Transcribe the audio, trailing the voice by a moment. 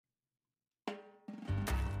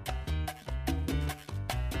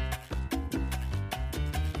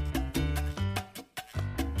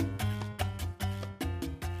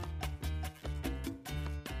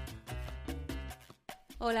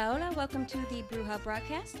Hola, hola. Welcome to the Bruja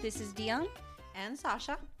broadcast. This is Dion. And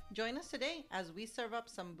Sasha. Join us today as we serve up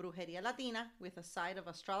some brujeria latina with a side of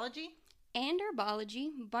astrology And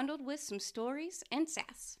herbology, bundled with some stories and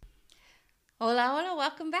sass. Hola, hola.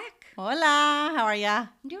 Welcome back. Hola, how are ya?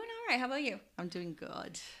 I'm doing all right. How about you? I'm doing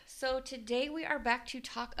good. So today we are back to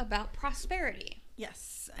talk about prosperity.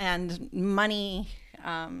 Yes, and money,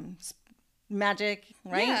 magic,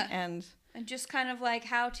 right? Yeah. And just kind of like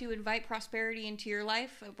how to invite prosperity into your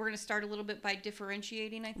life. We're going to start a little bit by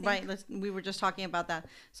differentiating, I think. right, we were just talking about that.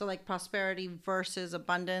 So like prosperity versus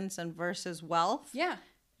abundance and versus wealth. Yeah.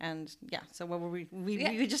 And yeah, so what were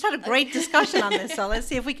we just had a great discussion on this. So let's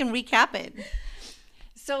see if we can recap it.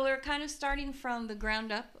 So we're kind of starting from the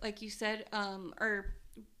ground up, like you said, or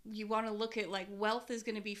you want to look at like wealth is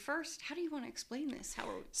going to be first. How do you want to explain this?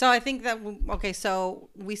 So I think that, okay, so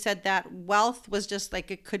we said that wealth was just like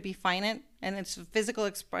it could be finite and it's a physical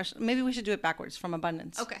expression. Maybe we should do it backwards from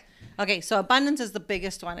abundance. Okay. Okay, so abundance is the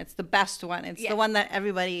biggest one. It's the best one. It's the one that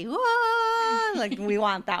everybody, like we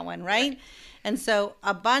want that one, right? And so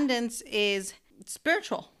abundance is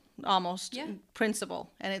spiritual, almost principle.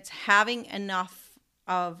 And it's having enough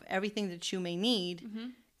of everything that you may need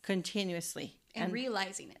continuously. And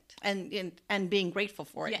realizing it. And being grateful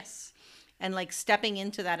for it. Yes. And like stepping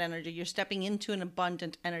into that energy. You're stepping into an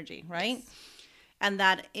abundant energy, right? Yes. And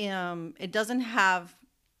that it doesn't have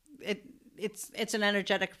it's an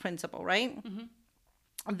energetic principle, right?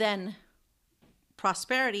 Mm-hmm. Then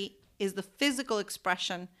prosperity is the physical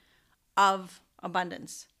expression of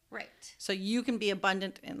abundance. Right. So you can be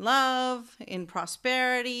abundant in love, in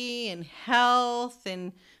prosperity, in health,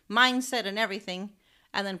 in mindset and everything.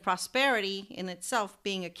 And then prosperity in itself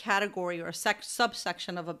being a category or a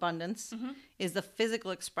subsection of abundance is the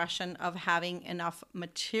physical expression of having enough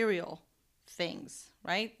material things,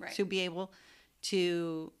 right? To be able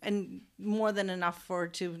to, and more than enough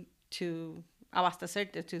to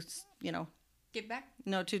abastecerte, to, give back?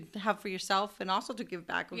 No, to have for yourself and also to give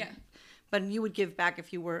back. Yeah. But you would give back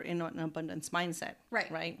if you were in an abundance mindset.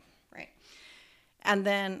 Right. Right. Right. And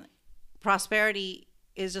then prosperity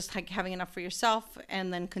is just like having enough for yourself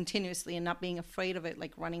and then continuously and not being afraid of it,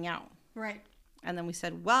 like running out. Right. And then we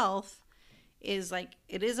said wealth is like,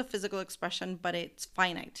 it is a physical expression, but it's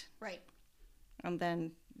finite. Right. And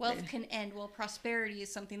then wealth can end. Well, prosperity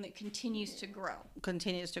is something that continues to grow.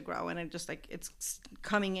 And it just like, it's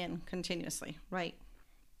coming in continuously. Right.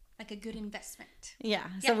 Like a good investment. Yeah.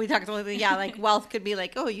 So we talked about, like wealth could be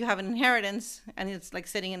like, oh, you have an inheritance and it's like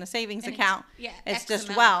sitting in a savings account. It's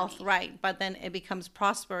just wealth, right? But then it becomes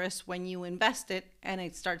prosperous when you invest it and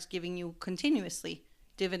it starts giving you continuously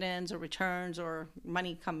dividends or returns or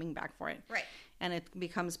money coming back for it. Right. And it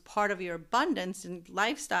becomes part of your abundance and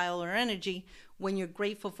lifestyle or energy when you're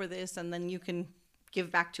grateful for this and then you can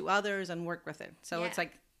give back to others and work with it. So it's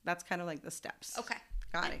like, that's kind of like the steps. Okay.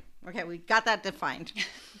 Got it. Okay. We got that defined.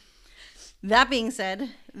 That being said,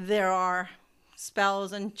 there are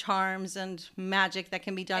spells and charms and magic that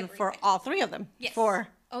can be done for all three of them. Yes. For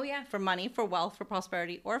money, for wealth, for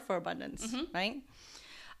prosperity, or for abundance, right?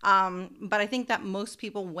 But I think that most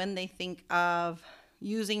people, when they think of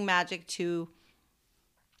using magic to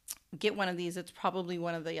get one of these, it's probably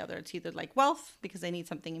one of the other. It's either like wealth, because they need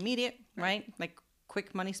something immediate, right? Like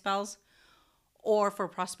quick money spells. Or for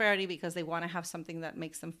prosperity, because they want to have something that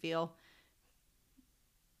makes them feel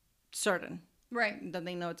certain, right, that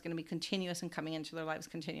they know it's going to be continuous and coming into their lives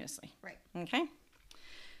continuously, right? Okay,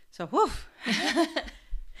 so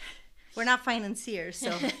we're not financiers,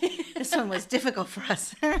 so this one was difficult for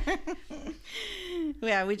us.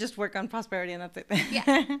 We just work on prosperity and that's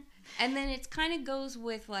it. And then it kind of goes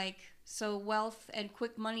with like, so wealth and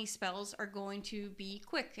quick money spells are going to be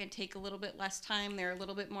quick and take a little bit less time. They're a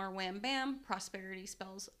little bit more wham bam. Prosperity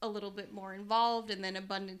spells a little bit more involved, and then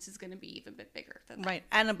abundance is going to be even a bit bigger than that. Right.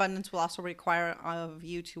 And abundance will also require of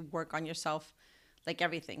you to work on yourself, like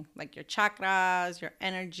everything, like your chakras, your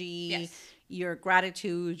energy, your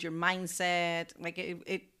gratitude, your mindset. Like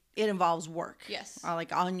it involves work. Yes.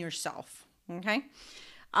 Like on yourself. Okay.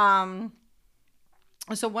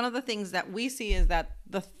 So one of the things that we see is that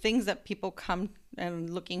the things that people come and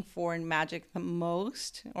looking for in magic the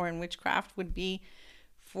most, or in witchcraft, would be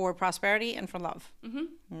for prosperity and for love. Mm-hmm.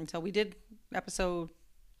 And so we did episode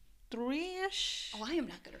 3-ish. Oh, I am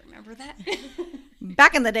not going to remember that.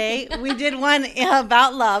 Back in the day, we did one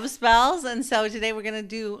about love spells. And so today we're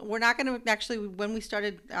not going to actually, when we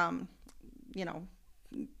started,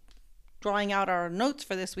 drawing out our notes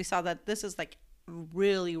for this, we saw that this is like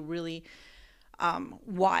really, really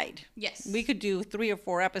wide. Yes. We could do 3 or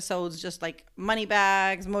 4 episodes, just like money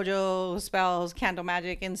bags, mojo, spells, candle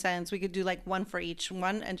magic, incense. We could do like one for each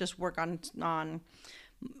one and just work on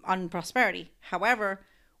on prosperity. However,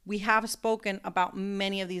 we have spoken about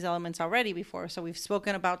many of these elements already before. So we've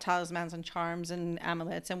spoken about talismans and charms and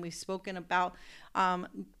amulets, and we've spoken about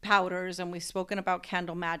powders, and we've spoken about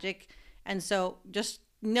candle magic. And so just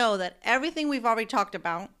know that everything we've already talked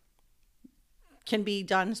about can be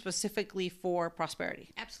done specifically for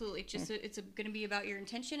prosperity. Absolutely. It's going to be about your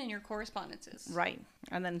intention and your correspondences. Right.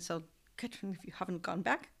 And then so good if you haven't gone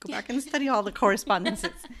back, go back and study all the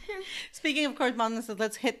correspondences. Speaking of correspondences,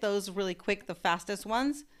 let's hit those really quick, the fastest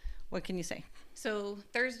ones. What can you say? So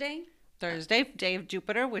Thursday, day of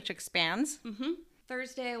Jupiter, which expands.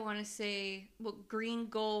 Thursday, I want to say, well, green,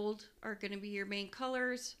 gold are going to be your main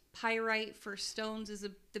colors. Pyrite for stones is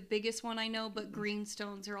the biggest one I know, but green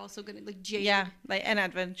stones are also going to, like jade. Yeah, like and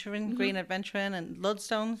adventuring, green adventuring, and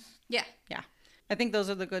lodestones. Yeah. Yeah. I think those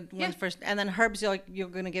are the good ones first. And then herbs, you're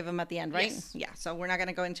going to give them at the end, right? Yes. Yeah, so we're not going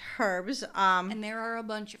to go into herbs. And there are a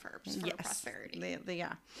bunch of herbs for prosperity.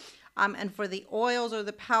 Yeah. And for the oils or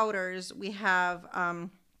the powders, we have,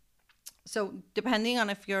 so depending on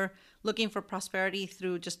if you're looking for prosperity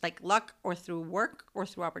through just like luck or through work or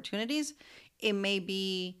through opportunities, it may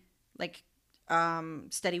be like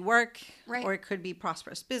steady work, right, or it could be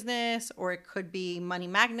prosperous business, or it could be money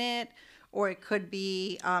magnet, or it could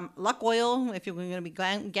be luck oil if you're going to be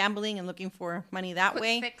gambling and looking for money that Quick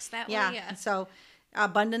way. Fix that way, yeah. So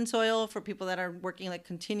abundance oil for people that are working like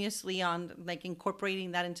continuously on like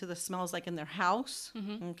incorporating that into the smells like in their house.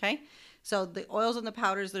 Okay. So the oils and the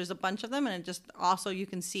powders, there's a bunch of them, and it just also you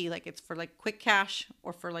can see like it's for like quick cash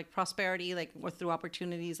or for like prosperity, like or through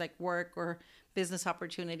opportunities like work or business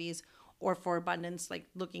opportunities, or for abundance, like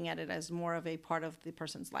looking at it as more of a part of the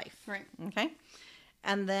person's life. Right. Okay.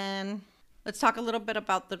 And then let's talk a little bit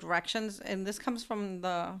about the directions, and this comes from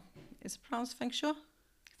is it pronounced feng shui?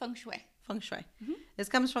 Feng shui. Feng shui. This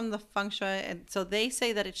comes from the feng shui, and so they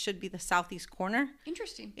say that it should be the southeast corner.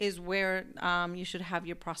 Interesting. Is where you should have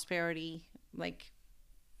your prosperity like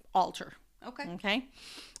altar. Okay.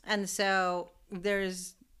 And so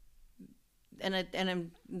there's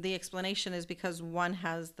the explanation is because one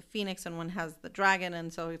has the phoenix and one has the dragon,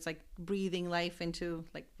 and so it's like breathing life into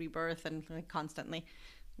like rebirth and like constantly.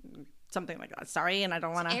 Something like that. Sorry, and I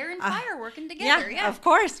don't want to. Air and fire working together. Yeah, of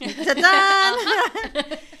course.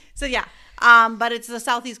 So yeah, but it's the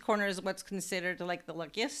southeast corner is what's considered like the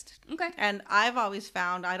luckiest. Okay. And I've always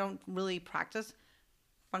found I don't really practice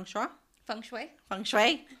feng shui. Feng shui. Feng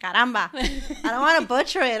shui. Caramba. I don't want to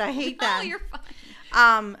butcher it. I hate that. Oh, you're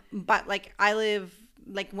fine. But like I live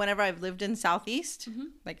like whenever I've lived in southeast,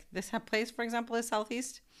 like this place for example is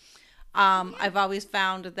southeast. I've always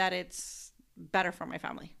found that it's better for my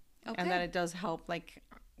family. Okay. And that it does help like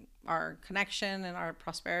our connection and our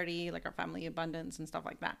prosperity, like our family abundance and stuff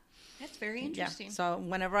like that. That's very interesting. Yeah. So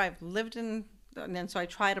whenever I've lived in, and then so I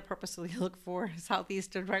try to purposely look for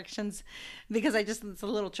southeast directions because it's a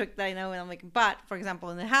little trick that I know. And I'm like, but for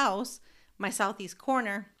example, in the house, my southeast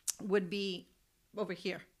corner would be over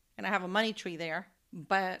here. And I have a money tree there,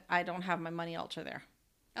 but I don't have my money altar there.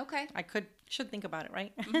 Okay. I should think about it,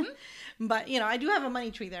 right? But, I do have a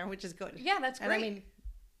money tree there, which is good. Yeah, that's great. And I mean,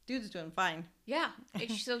 dude's doing fine. Yeah.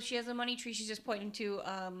 So she has a money tree. She's just pointing to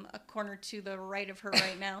a corner to the right of her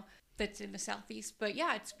right now that's in the southeast. But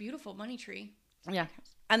yeah, it's beautiful money tree. Yeah.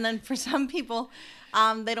 And then for some people,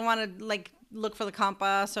 they don't want to like look for the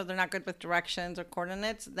compass or they're not good with directions or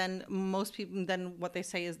coordinates. Then most people, what they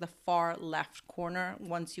say is the far left corner.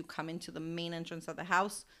 Once you come into the main entrance of the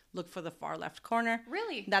house, look for the far left corner.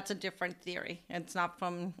 Really? That's a different theory. It's not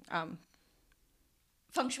from...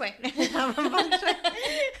 Feng shui.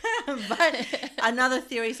 But another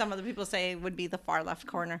theory some other people say would be the far left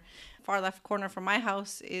corner. Far left corner from my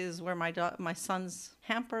house is where my son's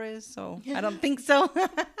hamper is, so I don't think so.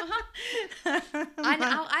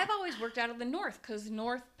 I've always worked out of the north because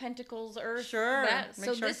North Pentacles Earth. Sure.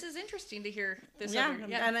 This is interesting to hear this. Yeah,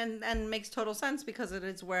 and makes total sense because it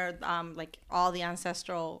is where like all the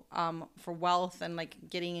ancestral for wealth and like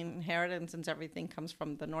getting inheritance and everything comes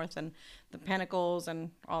from the north and the Pentacles and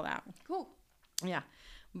all that. Cool. Yeah.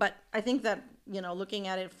 But I think that, looking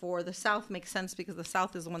at it for the South makes sense because the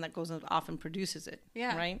South is the one that goes off and produces it.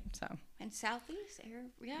 Yeah. Right? So. And Southeast,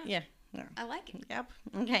 yeah. Yeah. I like it. Yep.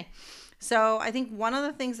 Okay. So I think one of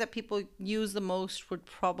the things that people use the most would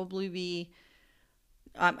probably be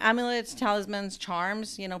amulets, talismans,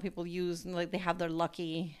 charms. People use, like they have their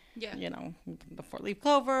lucky, the 4-leaf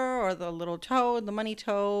clover or the little toad, the money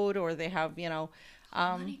toad, or they have,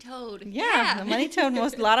 money toad. Yeah, the money toad.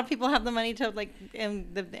 A lot of people have the money toad, like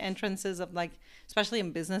in the entrances of like, especially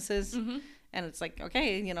in businesses, and it's like,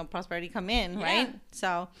 okay, prosperity come in, right?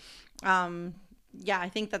 So, I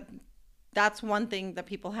think that's one thing that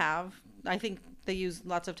people have. I think they use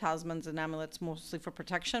lots of talismans and amulets mostly for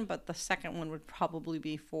protection, but the second one would probably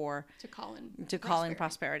be for To call in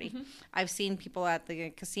prosperity. I've seen people at the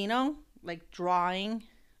casino like drawing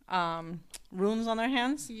runes on their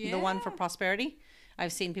hands. The one for prosperity.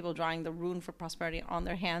 I've seen people drawing the rune for prosperity on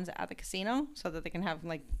their hands at the casino so that they can have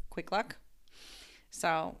like quick luck.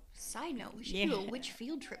 So, side note, we should do a witch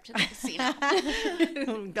field trip to the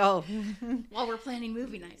casino. go. While we're planning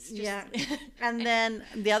movie nights. Yeah. And then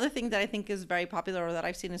the other thing that I think is very popular, or that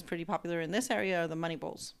I've seen is pretty popular in this area, are the money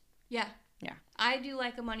bowls. Yeah. Yeah. I do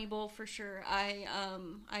like a money bowl for sure.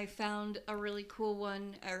 I found a really cool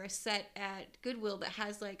one, or a set at Goodwill that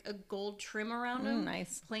has like a gold trim around them.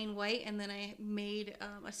 Nice. Plain white. And then I made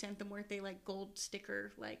a Santa Muerte like gold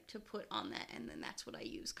sticker like to put on that. And then that's what I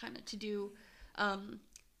use kind of to do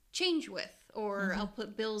change with, or I'll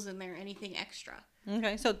put bills in there, anything extra.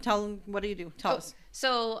 Okay, so what do you do? Tell us.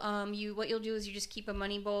 So what you'll do is you just keep a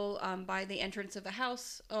money bowl by the entrance of a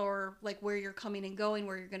house, or like where you're coming and going,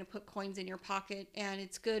 where you're going to put coins in your pocket, and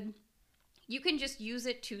it's good. You can just use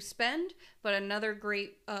it to spend, but another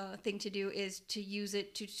great thing to do is to use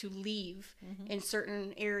it to leave in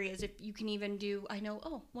certain areas. If you can even do,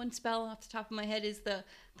 one spell off the top of my head is the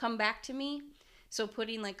come back to me. So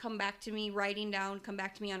putting like come back to me, writing down come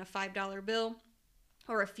back to me on a $5 bill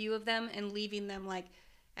or a few of them, and leaving them like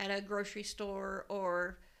at a grocery store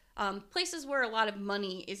or places where a lot of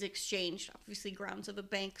money is exchanged, obviously grounds of a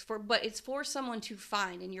bank, but it's for someone to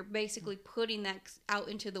find, and you're basically putting that out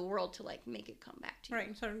into the world to like make it come back to you.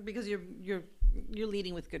 Right. So because you're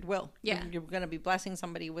leading with goodwill. Yeah. You're going to be blessing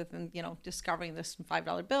somebody with, discovering this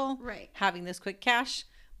 $5 bill, right, having this quick cash,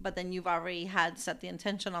 but then you've already had set the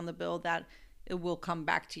intention on the bill that it will come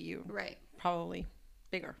back to you. Right. Probably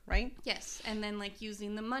bigger, right? Yes. And then like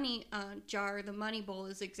using the money jar, the money bowl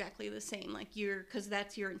is exactly the same. Like because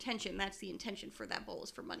that's your intention. That's the intention for that bowl,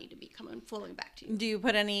 is for money to be flowing back to you. Do you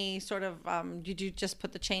put any sort of, did you just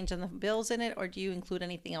put the change and the bills in it, or do you include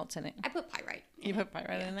anything else in it? I put pyrite. You put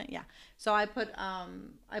pyrite in it? Yeah. So I put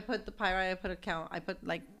the pyrite, I put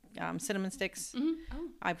like cinnamon sticks. Mm-hmm. Oh.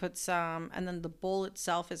 I put some, and then the bowl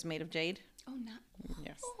itself is made of jade. Oh, no.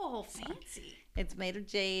 Yes. Oh, fancy. It's made of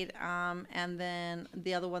jade. And then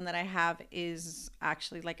the other one that I have is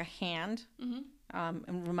actually like a hand. It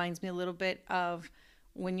reminds me a little bit of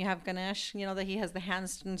when you have Ganesh, that he has the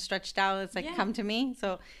hands stretched out. It's like, come to me.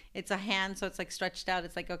 So it's a hand. So it's like stretched out.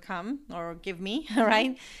 It's like, oh, come or give me.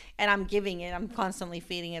 Right. And I'm giving it. I'm constantly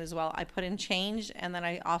feeding it as well. I put in change. And then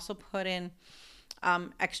I also put in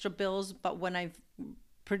extra bills. But when I've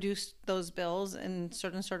produced those bills in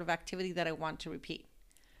certain sort of activity that I want to repeat.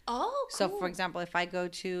 Oh, cool. So, for example, if I go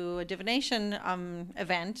to a divination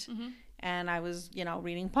event and I was,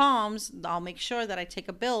 reading palms, I'll make sure that I take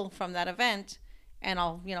a bill from that event and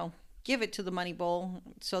I'll, give it to the money bowl,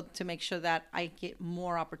 so to make sure that I get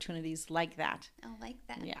more opportunities like that. I like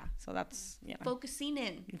that. Yeah. So that's, focusing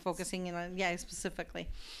in on, specifically.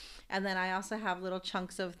 And then I also have little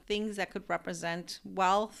chunks of things that could represent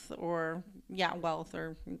wealth or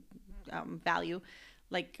value,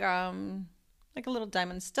 like a little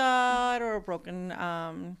diamond stud or a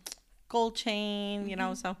broken gold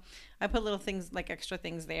chain, So I put little things, like extra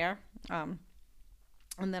things there. And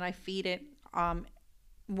then I feed it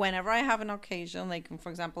whenever I have an occasion. Like, for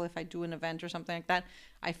example, if I do an event or something like that,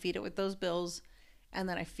 I feed it with those bills. And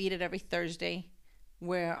then I feed it every Thursday,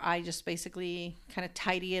 where I just basically kind of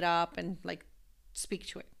tidy it up and like speak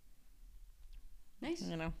to it. Nice.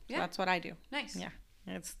 So that's what I do. Nice. Yeah.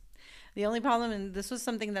 It's the only problem, and this was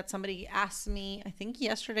something that somebody asked me, I think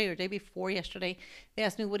yesterday or day before yesterday. They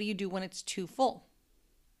asked me, what do you do when it's too full?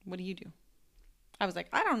 What do you do? I was like,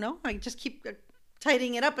 I don't know. I just keep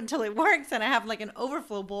tidying it up until it works, and I have like an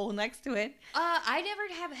overflow bowl next to it. I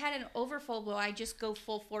never have had an overflow bowl. I just go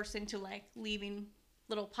full force into like leaving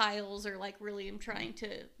little piles, or like really am trying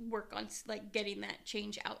to work on like getting that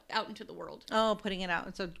change out into the world. Oh, putting it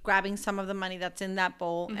out. So grabbing some of the money that's in that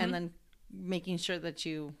bowl and then making sure that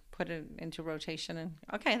you put it into rotation. And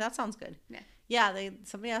okay, that sounds good. Yeah.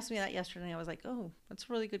 Somebody asked me that yesterday, and I was like, oh, that's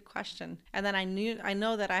a really good question. And then I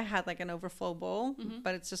know that I had like an overflow bowl,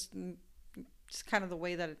 but it's just kind of the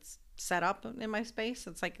way that it's set up in my space.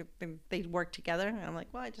 It's like they work together, and I'm like,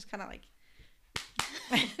 well, I just kind of like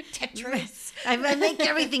Tetris. I make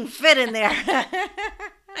everything fit in there. I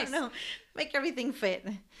don't know, make everything fit.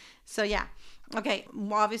 So yeah. Okay,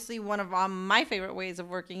 obviously one of my favorite ways of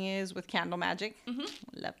working is with candle magic.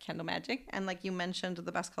 Love candle magic. And like you mentioned,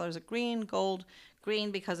 the best colors are green, gold,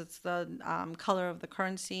 green because it's the color of the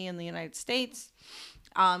currency in the United States.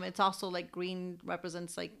 It's also like green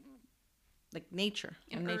represents like nature.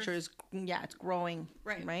 And nature is, it's growing.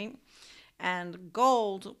 Right. And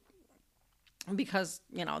gold because,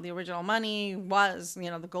 the original money was,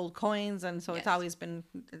 the gold coins. And so it's Yes. always been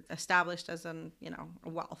established as a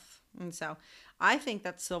wealth. And so I think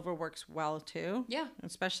that silver works well too. Yeah.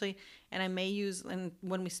 Especially, and I may use, and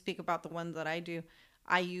when we speak about the one that I do,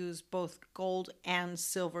 I use both gold and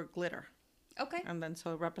silver glitter. Okay. And then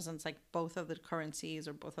so it represents like both of the currencies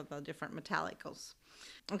or both of the different metallicals.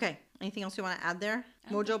 Okay. Anything else you want to add there?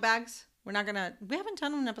 Mojo bags? We haven't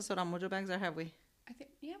done an episode on mojo bags, or have we? I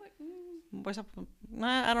think, yeah, but... What's up?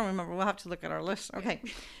 I don't remember. We'll have to look at our list. Okay.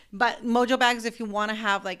 But mojo bags, if you want to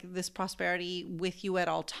have like this prosperity with you at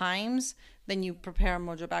all times, then you prepare a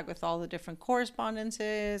mojo bag with all the different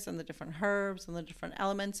correspondences and the different herbs and the different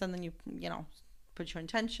elements. And then you put your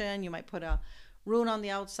intention. You might put a rune on the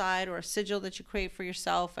outside or a sigil that you create for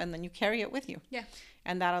yourself, and then you carry it with you. Yeah.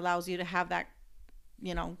 And that allows you to have that,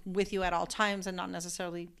 with you at all times and not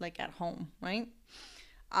necessarily like at home, right?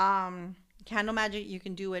 Candle magic, you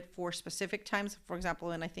can do it for specific times. For example,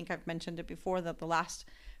 and I think I've mentioned it before, that the last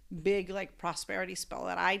big like prosperity spell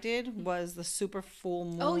that I did was the super full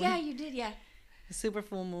moon. Oh, yeah, you did, yeah. The super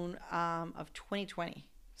full moon of 2020.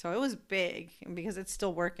 So it was big because it's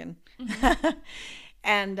still working. Mm-hmm.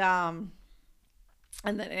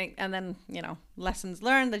 And then lessons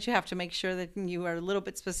learned that you have to make sure that you are a little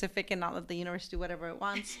bit specific and not let the universe do whatever it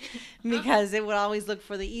wants, because it will always look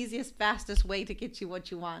for the easiest, fastest way to get you what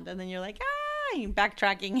you want, and then you're like, you're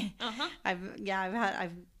backtracking.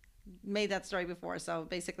 I've made that story before. So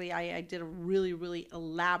basically, I did a really, really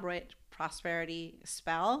elaborate prosperity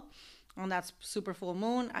spell on that super full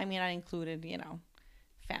moon. I mean, I included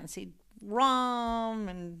fancy rum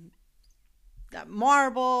and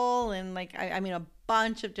marble and a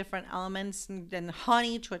bunch of different elements and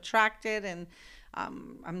honey to attract it, and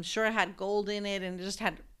I'm sure it had gold in it, and it just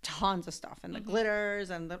had tons of stuff, and the glitters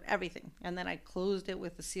and everything. And then I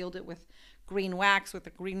sealed it with green wax with a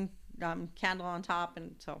green candle on top,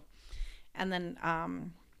 and then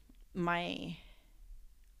my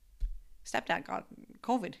stepdad got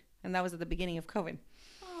COVID, and that was at the beginning of COVID.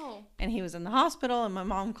 And he was in the hospital, and my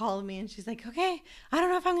mom called me, and she's like, okay, I don't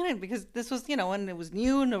know if I'm going to, because this was, when it was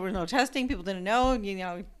new and there was no testing, people didn't know,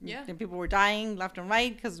 and people were dying left and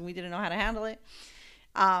right because we didn't know how to handle it.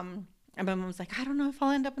 And my mom's like, I don't know if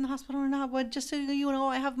I'll end up in the hospital or not, but just so you know,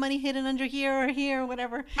 I have money hidden under here or here or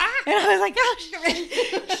whatever. And I was like,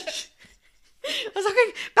 gosh. I was like,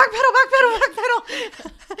 backpedal.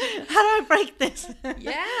 How do I break this?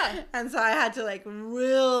 Yeah. And so I had to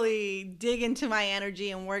really dig into my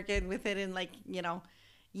energy and work it with it. And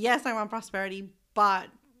yes, I want prosperity, but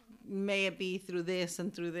may it be through this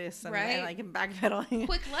and through this. And, right. And backpedaling.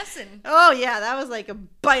 Quick lesson. Oh, yeah. That was like a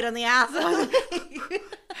bite on the ass.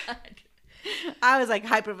 I was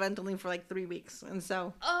hyperventilating for 3 weeks. And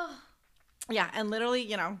so, yeah. And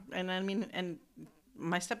literally, and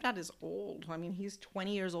my stepdad is old. I mean, he's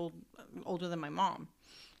 20 years older than my mom.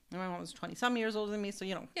 And my mom was 20-some years older than me. So,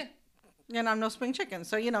 yeah. And I'm no spring chicken.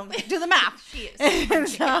 So, do the math. She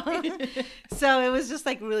is. So it was just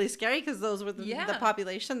really scary because those were the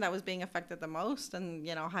population that was being affected the most, and,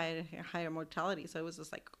 higher mortality. So it was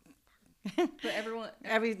just But everyone...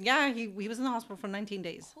 he was in the hospital for 19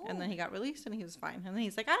 days. Oh. And then he got released and he was fine. And then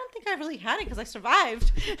he's like, I don't think I really had it because I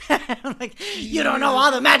survived. I'm like, you don't know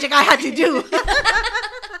all the magic I had to do.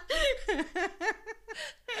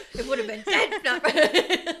 It would have been dead.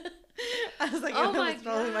 I was like, oh, it's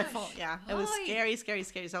totally my fault. Yeah, it was scary, scary,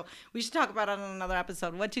 scary. So we should talk about it on another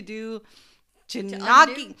episode. What to do to not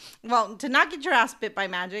get your ass bit by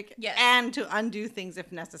magic, and to undo things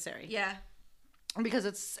if necessary. Yeah. Because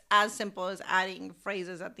it's as simple as adding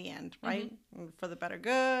phrases at the end, right? Mm-hmm. For the better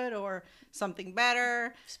good or something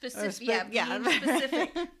better. Specific.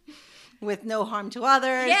 Specific. With no harm to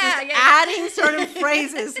others. Yeah, Adding certain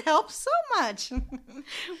phrases helps so much.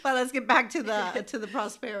 But let's get back to the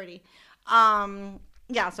prosperity. So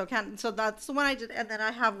that's the one I did, and then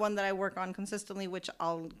I have one that I work on consistently, which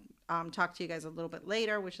I'll talk to you guys a little bit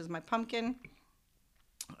later, which is my pumpkin.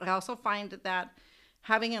 I also find that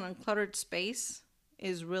having an uncluttered space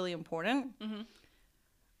is really important,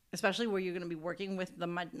 especially where you're going to be working with the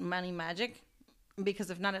money magic,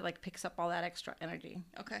 because if not, it picks up all that extra energy.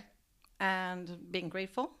 Okay. And being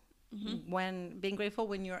grateful, when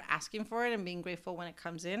you're asking for it, and being grateful when it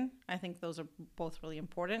comes in, I think those are both really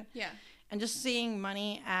important. Yeah. And just seeing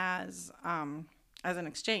money as an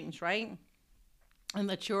exchange, right? And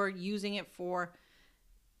that you're using it for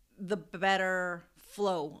the better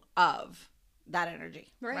flow of that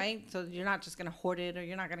energy, right? So you're not just going to hoard it, or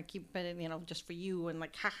you're not going to keep it, just for you and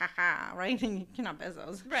ha, right? And you're not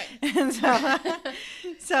Bezos. Right. And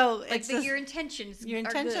so it's your intentions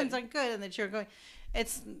are good, and that you're going.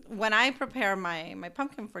 It's when I prepare my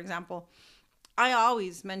pumpkin, for example, I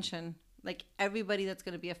always mention like everybody that's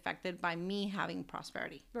going to be affected by me having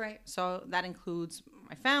prosperity. Right. So that includes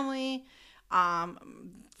my family,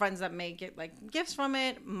 friends that may get like gifts from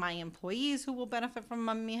it, my employees who will benefit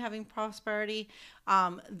from me having prosperity,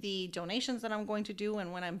 the donations that I'm going to do.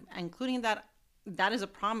 And when I'm including that, that is a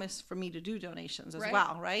promise for me to do donations as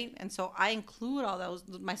well, right? And so I include all those,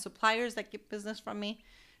 my suppliers that get business from me.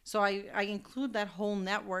 So I include that whole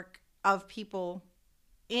network of people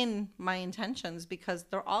in my intentions because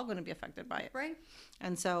they're all going to be affected by it. Right.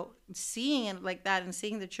 And so seeing it like that and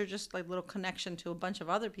seeing that you're just like a little connection to a bunch of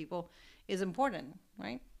other people is important,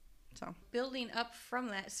 right? So building up from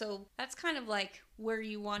that. So that's kind of like where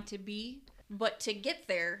you want to be. But to get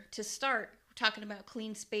there, to start, we're talking about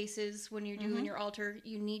clean spaces when you're doing your altar,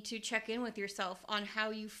 you need to check in with yourself on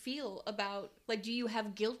how you feel about, like, do you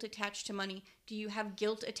have guilt attached to money? Do you have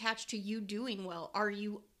guilt attached to you doing well? Are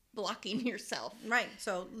you blocking yourself? Right.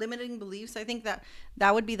 So limiting beliefs, I think that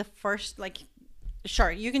would be the first, like,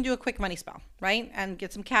 sure, you can do a quick money spell, right? And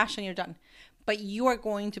get some cash and you're done. But you are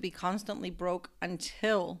going to be constantly broke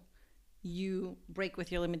until you break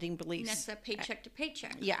with your limiting beliefs. And that's a paycheck to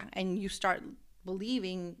paycheck. Yeah. And you start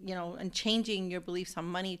believing, and changing your beliefs on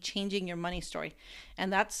money, changing your money story.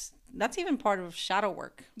 And that's even part of shadow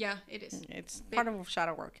work. Yeah, it is. It's part of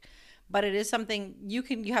shadow work. But it is something you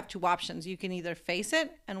have two options. You can either face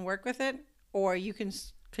it and work with it, or you can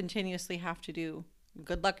continuously have to do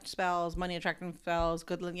good luck spells, money attracting spells,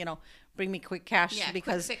 bring me quick cash. Yeah,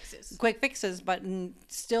 because quick fixes, but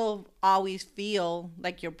still always feel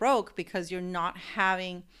like you're broke because you're not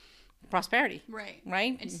having prosperity. Right.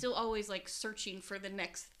 And still always like searching for the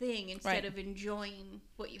next thing instead of enjoying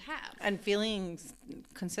what you have. And feeling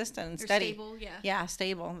consistent and Or steady. Stable, yeah. Yeah,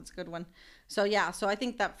 stable. That's a good one. So I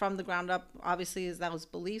think that from the ground up, obviously, is those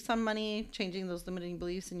beliefs on money, changing those limiting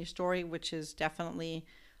beliefs in your story, which is definitely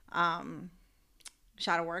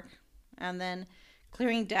shadow work. And then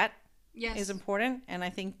clearing debt is important. And I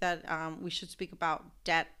think that we should speak about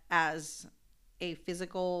debt as a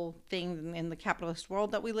physical thing in the capitalist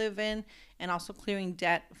world that we live in, and also clearing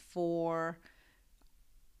debt for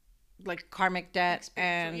like karmic debt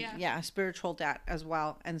and spiritual debt as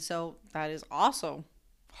well. And so that is also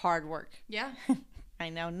hard work. Yeah. I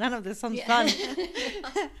know none of this sounds fun.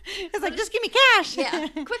 It's like, just give me cash. Yeah.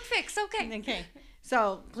 Quick fix. Okay. Okay.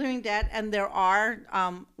 So clearing debt, and there are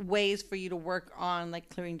ways for you to work on like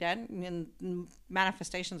clearing debt, and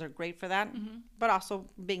manifestations are great for that, but also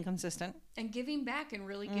being consistent and giving back and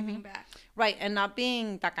really giving back. Right, and not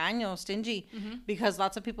being tacaño, stingy, because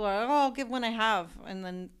lots of people are, I'll give when I have, and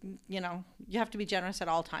then you have to be generous at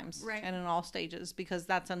all times, right, and in all stages, because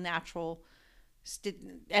that's a natural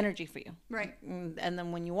energy for you, right. And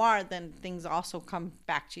then when you are, then things also come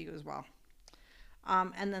back to you as well.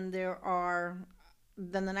 And then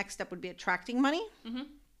then the next step would be attracting money.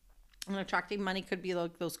 And attracting money could be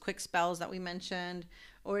like those quick spells that we mentioned,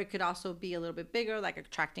 or it could also be a little bit bigger, like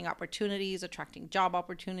attracting opportunities, attracting job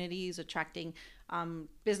opportunities, attracting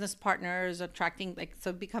business partners, so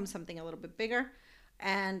it becomes something a little bit bigger.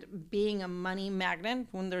 And being a money magnet,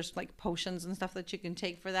 when there's like potions and stuff that you can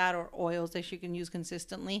take for that, or oils that you can use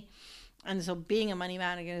consistently. And so being a money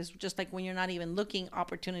magnet is just like when you're not even looking,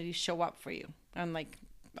 opportunities show up for you. And like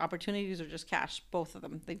opportunities are just cash, both of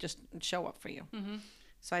them. They just show up for you.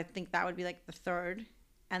 So I think that would be like the third.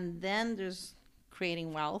 And then there's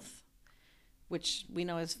creating wealth, which we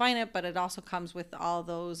know is finite, but it also comes with all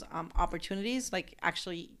those opportunities. Like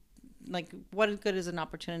actually, like what good is an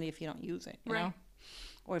opportunity if you don't use it, you know?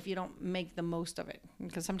 Or if you don't make the most of it.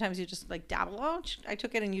 Because sometimes you just like dabble, I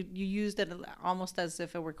took it, and you used it almost as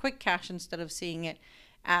if it were quick cash instead of seeing it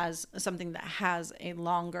as something that has a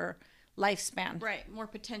longer lifespan. Right, more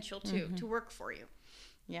potential to work for you.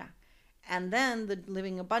 Yeah. And then the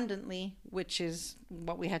living abundantly, which is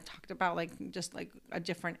what we had talked about, like just like a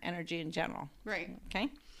different energy in general. Right. Okay.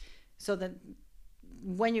 So that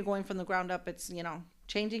when you're going from the ground up, it's,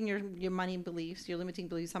 changing your money beliefs, your limiting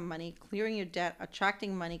beliefs on money, clearing your debt,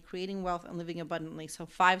 attracting money, creating wealth, and living abundantly. So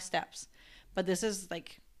 5 steps. But this is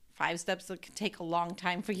like 5 steps that can take a long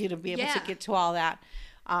time for you to be able to get to all that.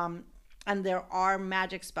 And there are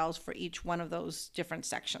magic spells for each one of those different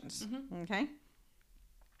sections. Okay.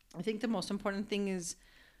 I think the most important thing is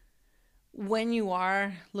when you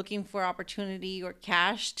are looking for opportunity or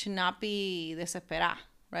cash, to not be desesperada,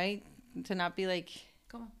 right? To not be like,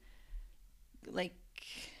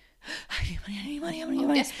 I need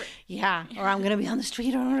money. Desperate. Yeah. Or I'm going to be on the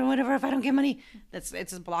street or whatever if I don't get money. It's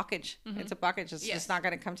a blockage. It's a blockage. It's just not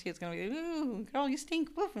going to come to you. It's going to be, ooh, girl, you stink.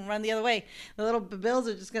 Woof, and run the other way. The little bills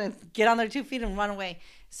are just going to get on their 2 feet and run away.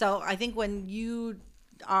 So I think when you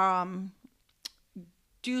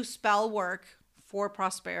do spell work for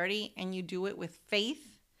prosperity and you do it with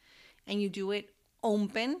faith and you do it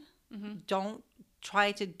open, don't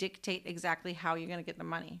try to dictate exactly how you're going to get the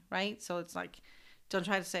money, right? So it's like, don't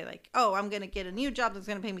try to say like, oh, I'm going to get a new job that's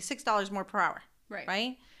going to pay me $6 more per hour,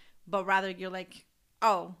 right? But rather you're like,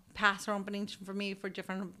 oh, paths are opening for me for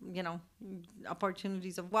different,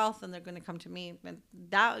 opportunities of wealth, and they're going to come to me. And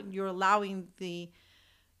that you're allowing the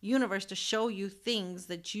universe to show you things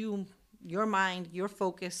that your mind, your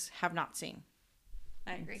focus have not seen.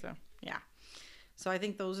 I agree. So, yeah. So I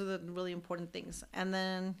think those are the really important things. And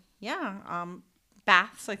then,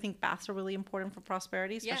 baths. I think baths are really important for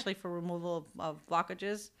prosperity, especially for removal of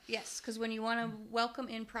blockages. Yes, because when you want to welcome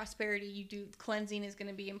in prosperity, cleansing is going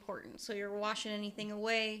to be important. So you're washing anything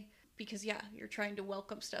away because, you're trying to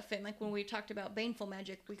welcome stuff in. Like when we talked about baneful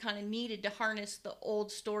magic, we kind of needed to harness the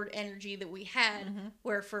old stored energy that we had,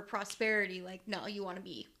 where for prosperity, like, no, you want to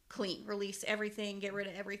be clean, release everything, get rid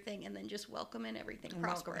of everything, and then just welcome in everything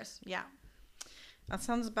prosperous. Yeah. That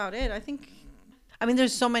sounds about it. I mean,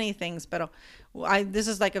 there's so many things, but this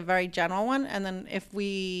is like a very general one. And then if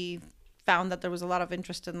we found that there was a lot of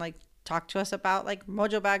interest in like talk to us about like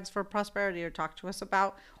mojo bags for prosperity or talk to us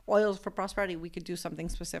about oils for prosperity, we could do something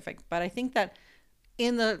specific. But I think that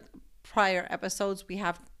in the prior episodes, we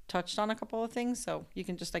have touched on a couple of things. So you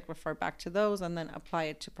can just like refer back to those and then apply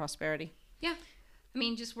it to prosperity. Yeah. I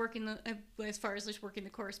mean, just working as far as just working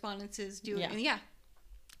the correspondences,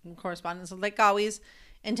 Correspondence, like always,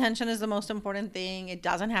 intention is the most important thing. It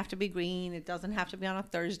doesn't have to be green. It doesn't have to be on a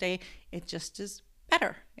Thursday. It just is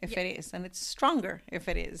better if it is, and it's stronger if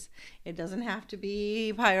it is. It doesn't have to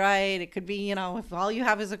be pyrite. It could be, if all you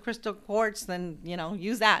have is a crystal quartz, then,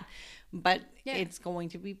 use that. But it's going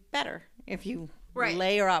to be better if you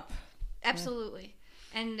layer up. Absolutely.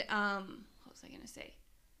 And what was I going to say?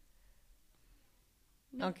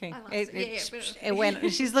 No, okay. It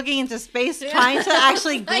went. She's looking into space, trying to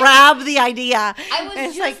actually grab the idea. I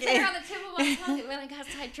was there on the tip of my tongue when I got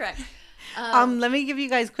sidetracked. Let me give you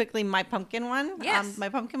guys quickly my pumpkin one. Yes. My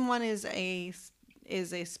pumpkin one is a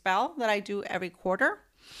spell that I do every quarter.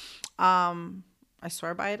 I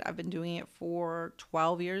swear by it. I've been doing it for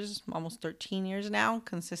 12 years, almost 13 years now,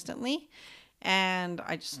 consistently, and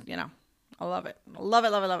I just I love it. Love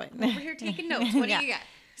it. Over here taking notes. What do you got?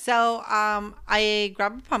 So I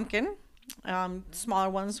grab a pumpkin, smaller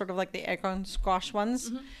ones, sort of like the acorn squash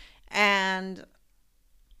ones. And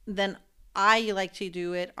then I like to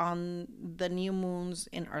do it on the new moons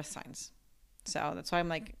in earth signs. So that's why I'm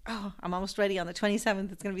like, I'm almost ready on the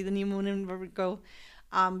 27th. It's going to be the new moon in Virgo.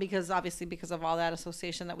 Because of all that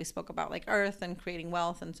association that we spoke about, like earth and creating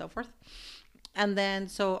wealth and so forth. And then,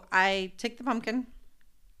 so I take the pumpkin,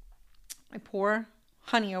 I pour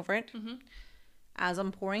honey over it. As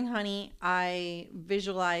I'm pouring honey, I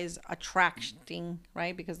visualize attracting,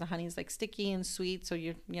 right? Because the honey is like sticky and sweet. So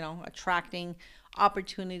you're, attracting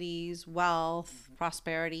opportunities, wealth,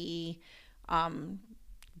 prosperity,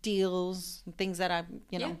 deals, things that I,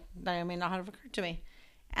 that I may not have occurred to me.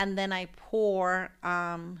 And then I pour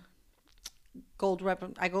I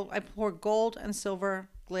pour gold and silver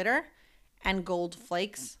glitter and gold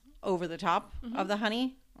flakes over the top of the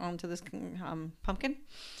honey onto this pumpkin.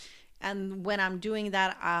 And when I'm doing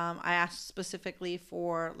that, I ask specifically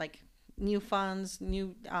for like new funds,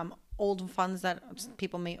 old funds that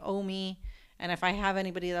people may owe me. And if I have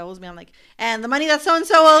anybody that owes me, I'm like, and the money that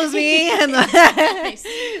so-and-so owes me, and,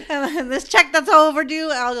 and this check that's overdue,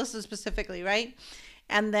 I'll just do specifically, right?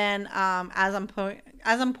 And then as I'm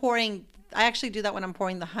pouring, I actually do that when I'm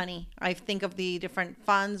pouring the honey. I think of the different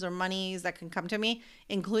funds or monies that can come to me,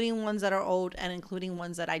 including ones that are owed and including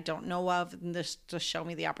ones that I don't know of, and just to show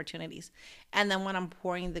me the opportunities. And then when I'm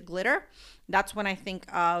pouring the glitter, that's when I think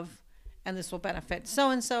of, and this will benefit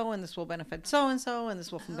so-and-so, and this will benefit so-and-so, and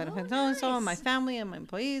this will benefit so-and-so, and my family, and my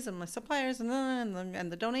employees, and my suppliers, and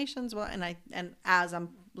the donations, and as I'm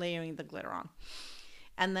layering the glitter on.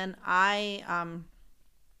 And then I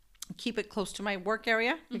keep it close to my work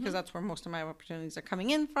area because that's where most of my opportunities are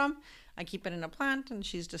coming in from. I keep it in a plant, and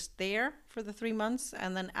she's just there for the 3 months.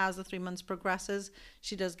 And then as the 3 months progresses,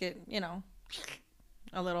 she does get,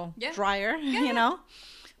 a little drier,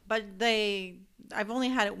 But I've only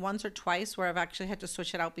had it once or twice where I've actually had to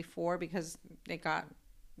switch it out before because it got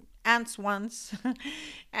ants once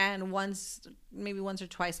and maybe once or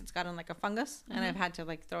twice it's gotten like a fungus and I've had to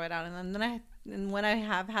like throw it out. And then when I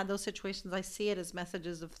have had those situations, I see it as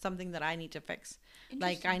messages of something that I need to fix.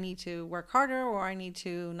 Like I need to work harder, or I need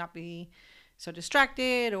to not be so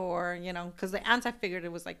distracted, or, because the ants, I figured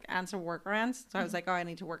it was like ants or worker ants. So I was like, I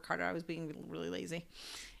need to work harder. I was being really lazy.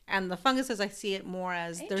 And the funguses, I see it more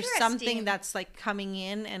as there's something Interesting. that's like coming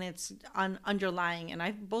in and it's underlying.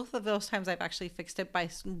 And both of those times I've actually fixed it by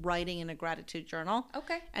writing in a gratitude journal.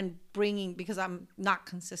 Okay. And bringing, because I'm not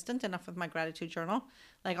consistent enough with my gratitude journal.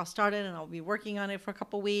 Like I'll start it and I'll be working on it for a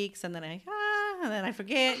couple weeks and then I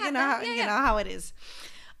forget, you know, you know how it is.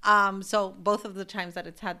 So both of the times that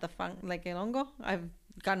it's had the like el hongo, I've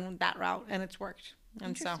gone that route and it's worked.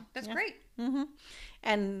 And so That's great. Mm-hmm.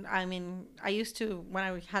 And I mean, I used to, when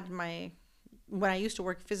I used to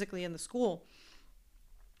work physically in the school,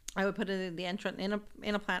 I would put it in the entrance,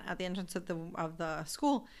 in a plant at the entrance of the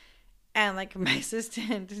school. And like my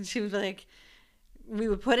assistant, she was like, we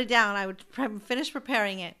would put it down. I would finish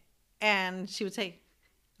preparing it. And she would say,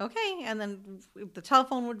 okay. And then the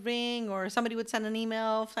telephone would ring or somebody would send an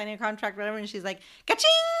email, signing a contract, whatever. And she's like, ka-ching!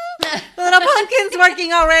 The little pumpkin's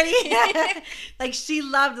working already. Like she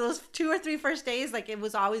loved those 2 or 3 first days. Like it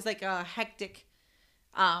was always like a hectic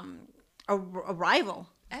arrival.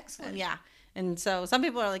 Excellent. Yeah. And so some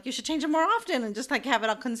people are like, you should change it more often and just like have it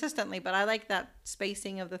out consistently. But I like that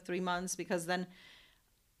spacing of the 3 months because then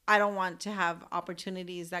I don't want to have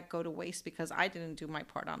opportunities that go to waste because I didn't do my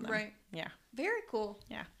part on them. Right. Yeah. Very cool.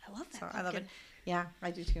 Yeah. I love that. So I love it. Yeah,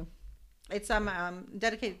 I do too. It's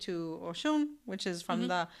dedicated to Oshun, which is from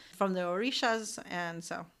the Orishas, and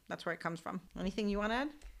so that's where it comes from. Anything you want to add?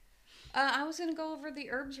 I was going to go over the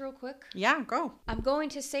herbs real quick. Yeah, go. I'm going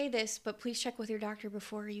to say this, but please check with your doctor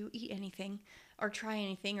before you eat anything or try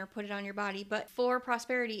anything or put it on your body. But for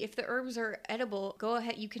prosperity, if the herbs are edible, go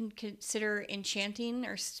ahead. You can consider enchanting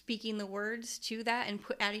or speaking the words to that and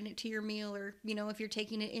adding it to your meal or, you know, if you're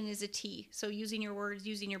taking it in as a tea. So using your words,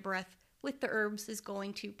 using your breath with the herbs is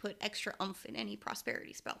going to put extra oomph in any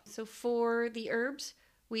prosperity spell. So for the herbs,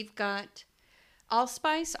 we've got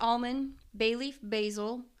allspice, almond, bay leaf,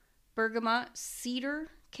 basil, bergamot, cedar,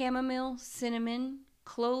 chamomile, cinnamon,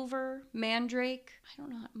 clover, mandrake,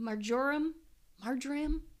 marjoram,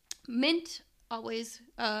 mint, always,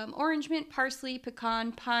 orange mint, parsley,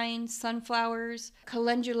 pecan, pine, sunflowers,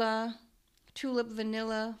 calendula, tulip,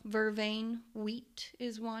 vanilla, vervain, wheat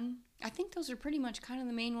is one. I think those are pretty much kind of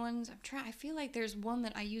the main ones. I feel like there's one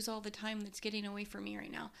that I use all the time that's getting away from me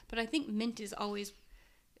right now. But I think mint is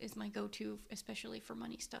my go-to, especially for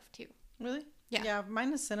money stuff too. Really? Yeah. Yeah,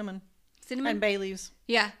 mine is cinnamon. Cinnamon? And bay leaves.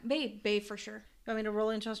 Yeah, bay for sure. You want me to roll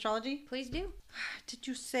into astrology? Please do. Did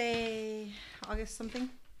you say August something?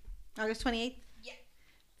 August 28th? Yeah.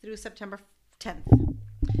 Through September 10th.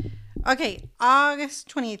 Okay, August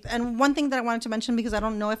 28th. And one thing that I wanted to mention, because I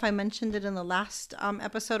don't know if I mentioned it in the last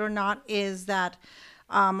episode or not, is that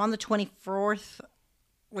on the 24th,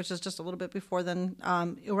 which is just a little bit before then,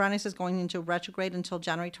 Uranus is going into retrograde until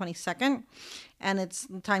January 22nd. And it's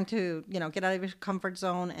time to, get out of your comfort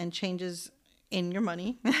zone and changes in your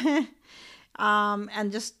money.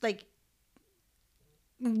 And just like,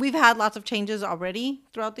 we've had lots of changes already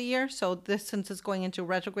throughout the year. So this, since it's going into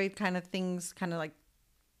retrograde, kind of things kind of like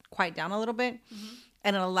quiet down a little bit. Mm-hmm.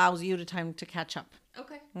 And it allows you the time to catch up.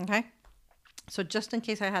 Okay. So just in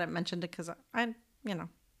case I hadn't mentioned it, because I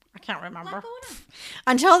can't remember.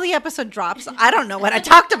 Until the episode drops, I don't know what I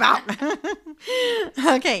talked about.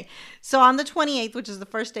 Okay. So on the 28th, which is the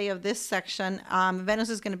first day of this section, Venus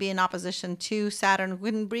is going to be in opposition to Saturn. It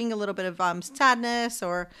can bring a little bit of sadness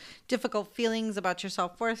or difficult feelings about your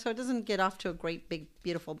self-worth. So it doesn't get off to a great, big,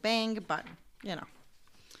 beautiful bang. But,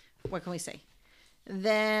 what can we say?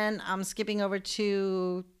 Then I'm skipping over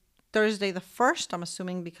to Thursday the 1st, I'm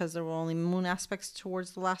assuming because there were only moon aspects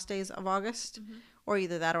towards the last days of August. Mm-hmm. Or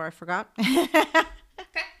either that or I forgot.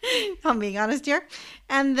 I'm being honest here.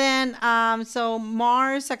 And then, so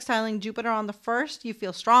Mars sextiling Jupiter on the 1st. You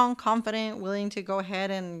feel strong, confident, willing to go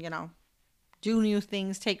ahead and, do new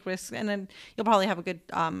things, take risks. And then you'll probably have a good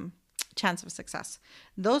chance of success.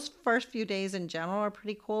 Those first few days in general are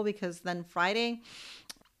pretty cool because then Friday,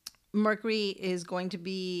 Mercury is going to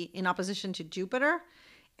be in opposition to Jupiter.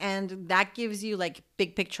 And that gives you like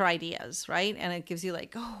big picture ideas, right? And it gives you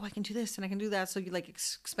like, oh, I can do this and I can do that. So you're like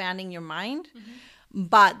expanding your mind. Mm-hmm.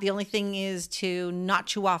 But the only thing is to not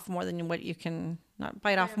chew off more than what you can, not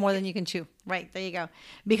bite off more than you can chew. Right, there you go.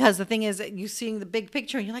 Because the thing is that you're seeing the big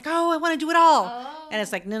picture and you're like, oh, I want to do it all. Oh. And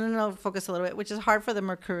it's like, no, focus a little bit, which is hard for the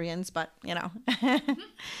Mercurians, but Mm-hmm.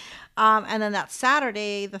 And then that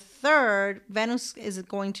Saturday, the 3rd, Venus is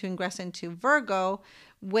going to ingress into Virgo,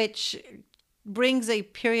 which brings a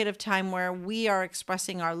period of time where we are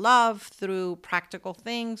expressing our love through practical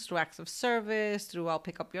things, through acts of service, through I'll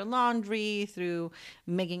pick up your laundry, through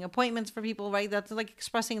making appointments for people, right? That's like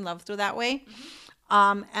expressing love through that way.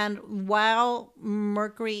 Mm-hmm. And while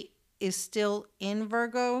Mercury is still in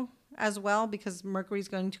Virgo as well, because Mercury is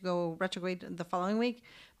going to go retrograde the following week,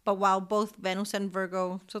 But while both Venus and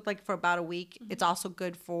Virgo, so it's like for about a week, it's also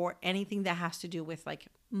good for anything that has to do with like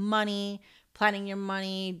money, planning your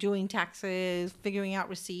money, doing taxes, figuring out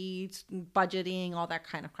receipts, budgeting, all that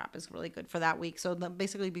kind of crap is really good for that week. So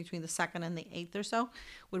basically between the 2nd and the 8th or so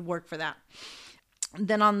would work for that.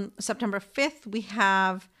 Then on September 5th, we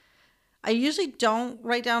have, I usually don't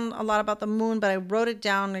write down a lot about the moon, but I wrote it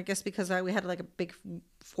down, I guess, because we had like a big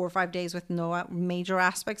 4 or 5 days with no major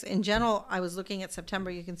aspects. In general, I was looking at September.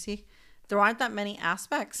 You can see there aren't that many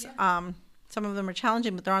aspects. Yeah. Some of them are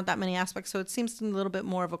challenging, but there aren't that many aspects. So it seems a little bit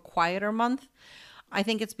more of a quieter month. I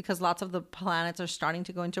think it's because lots of the planets are starting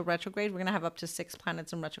to go into retrograde. We're going to have up to 6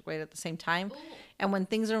 planets in retrograde at the same time. Ooh. And when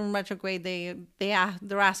things are in retrograde,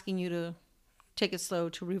 they're asking you to take it slow,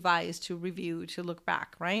 to revise, to review, to look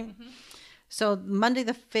back, right? Mm-hmm. So Monday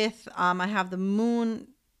the 5th, I have the moon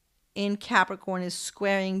in Capricorn is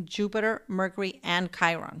squaring Jupiter, Mercury, and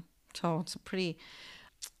Chiron. So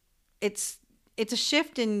it's a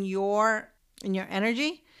shift in your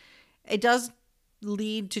energy. It does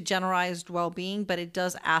lead to generalized well-being, but it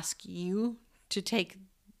does ask you to take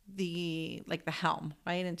the helm,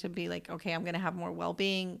 right? And to be like, okay, I'm going to have more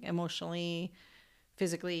well-being emotionally,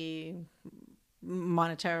 physically,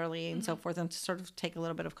 monetarily, and so forth, and to sort of take a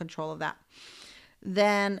little bit of control of that.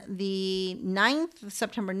 Then the 9th,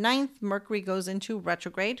 September 9th, Mercury goes into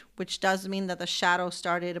retrograde, which does mean that the shadow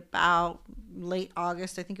started about late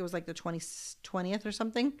August. I think it was like the 20th or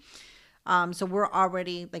something. So we're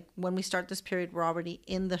already, like, when we start this period, we're already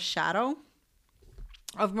in the shadow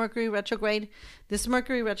of Mercury retrograde. This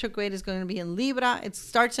Mercury retrograde is going to be in Libra. It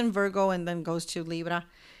starts in Virgo and then goes to Libra.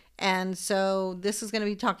 And so this is going to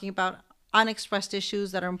be talking about unexpressed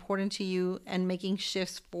issues that are important to you and making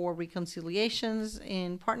shifts for reconciliations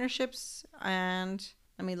in partnerships. And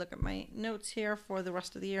let me look at my notes here for the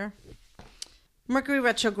rest of the year. Mercury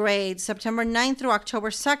retrograde, September 9th through October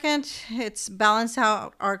 2nd. It's balance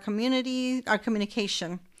out our community, our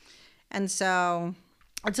communication. And so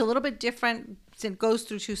it's a little bit different. It goes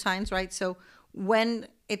through 2 signs, right? So when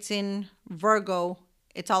it's in Virgo,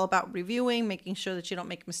 it's all about reviewing, making sure that you don't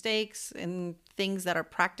make mistakes and things that are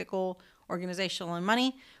practical, organizational, and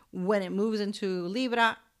money. When it moves into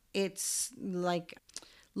Libra, it's like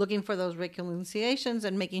looking for those reconciliations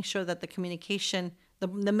and making sure that the communication,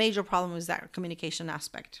 the major problem is that communication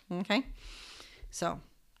aspect. Okay. So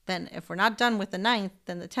then if we're not done with the 9th,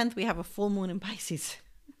 then the 10th, we have a full moon in Pisces.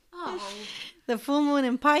 Oh. The full moon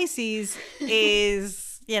in Pisces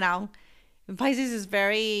is, Pisces is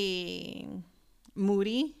very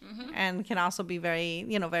moody, and can also be very,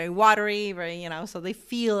 very watery, very, so they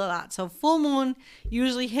feel a lot. So full moon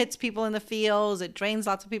usually hits people in the feels. It drains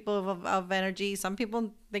lots of people of energy. Some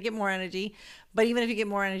people, they get more energy, but even if you get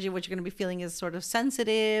more energy, what you're going to be feeling is sort of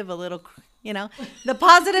sensitive, a little, the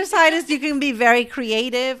positive side is you can be very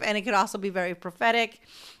creative, and it could also be very prophetic.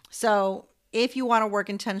 So if you want to work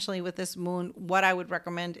intentionally with this moon, what I would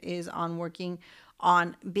recommend is working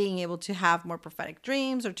on being able to have more prophetic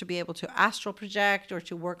dreams, or to be able to astral project, or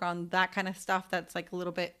to work on that kind of stuff that's like a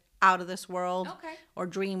little bit out of this world, or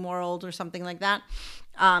dream world or something like that.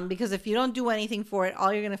 Because if you don't do anything for it,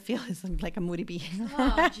 all you're going to feel is like a moody bee.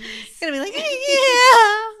 Oh, it's going to be like, yeah,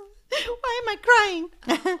 why am I crying?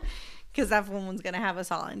 Because that woman's going to have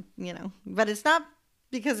us all in, but it's not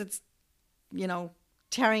because it's,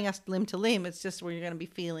 tearing us limb to limb. It's just where you're going to be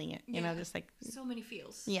feeling it, just like so many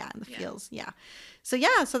feels. Yeah, the feels. Yeah. So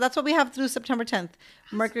that's what we have through September 10th.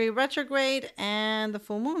 Mercury retrograde and the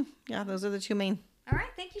full moon. Yeah, those are the 2 main. All right.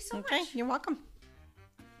 Thank you so much. Okay, you're welcome.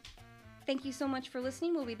 Thank you so much for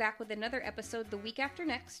listening. We'll be back with another episode the week after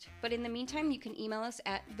next. But in the meantime, you can email us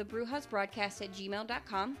at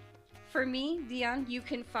thebrujasbroadcast@gmail.com. For me, Dion, you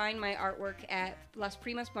can find my artwork at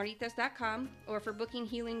lasprimasmaritas.com, or for booking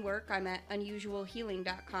healing work, I'm at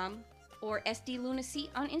unusualhealing.com, or SDLunacy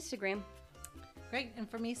on Instagram. Great. And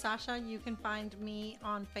for me, Sasha, you can find me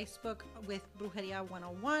on Facebook with Brujeria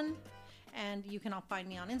 101. And you can all find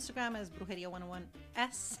me on Instagram as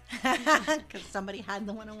Brujeria101S, because somebody had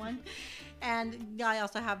the 101. And I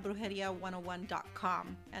also have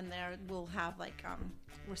Brujeria101.com, and there we'll have like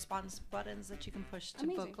response buttons that you can push to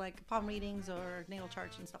book like palm readings or natal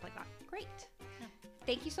charts and stuff like that. Great. Yeah.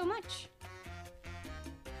 Thank you so much.